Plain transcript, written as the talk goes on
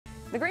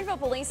The Greenville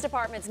Police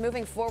Department is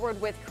moving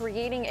forward with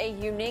creating a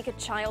unique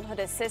childhood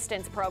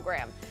assistance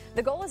program.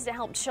 The goal is to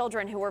help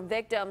children who are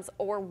victims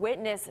or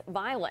witness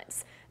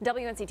violence.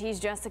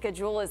 WNCT's Jessica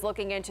Jewell is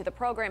looking into the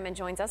program and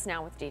joins us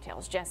now with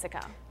details.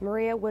 Jessica.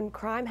 Maria, when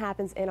crime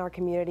happens in our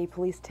community,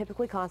 police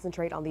typically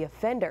concentrate on the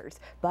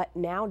offenders, but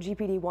now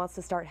GPD wants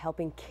to start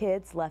helping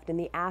kids left in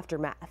the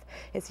aftermath.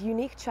 It's a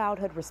unique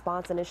childhood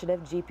response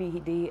initiative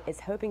GPD is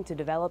hoping to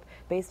develop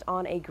based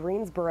on a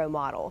Greensboro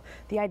model.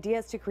 The idea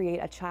is to create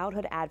a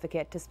childhood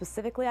advocate to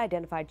specifically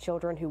identify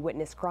children who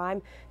witness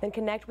crime, then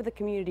connect with the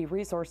community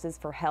resources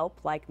for help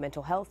like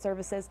mental health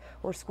services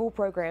or school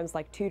programs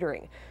like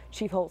tutoring.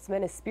 Chief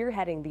Holtzman is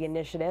spearheading the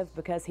initiative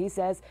because he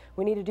says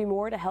we need to do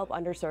more to help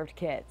underserved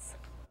kids.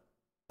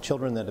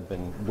 Children that have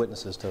been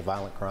witnesses to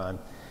violent crime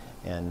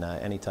and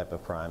any type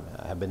of crime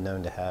have been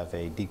known to have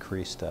a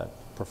decreased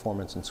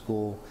performance in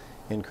school,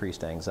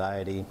 increased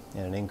anxiety,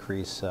 and an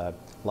increased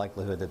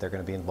likelihood that they're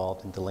going to be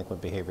involved in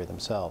delinquent behavior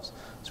themselves.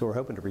 So we're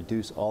hoping to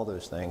reduce all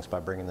those things by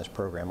bringing this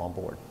program on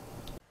board.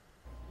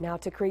 Now,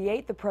 to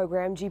create the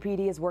program,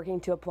 GPD is working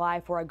to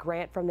apply for a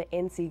grant from the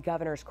NC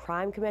Governor's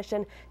Crime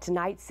Commission.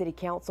 Tonight, City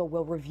Council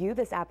will review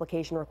this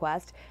application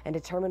request and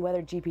determine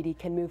whether GPD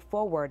can move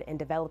forward in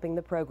developing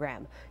the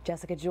program.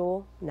 Jessica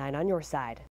Jewell, 9 on your side.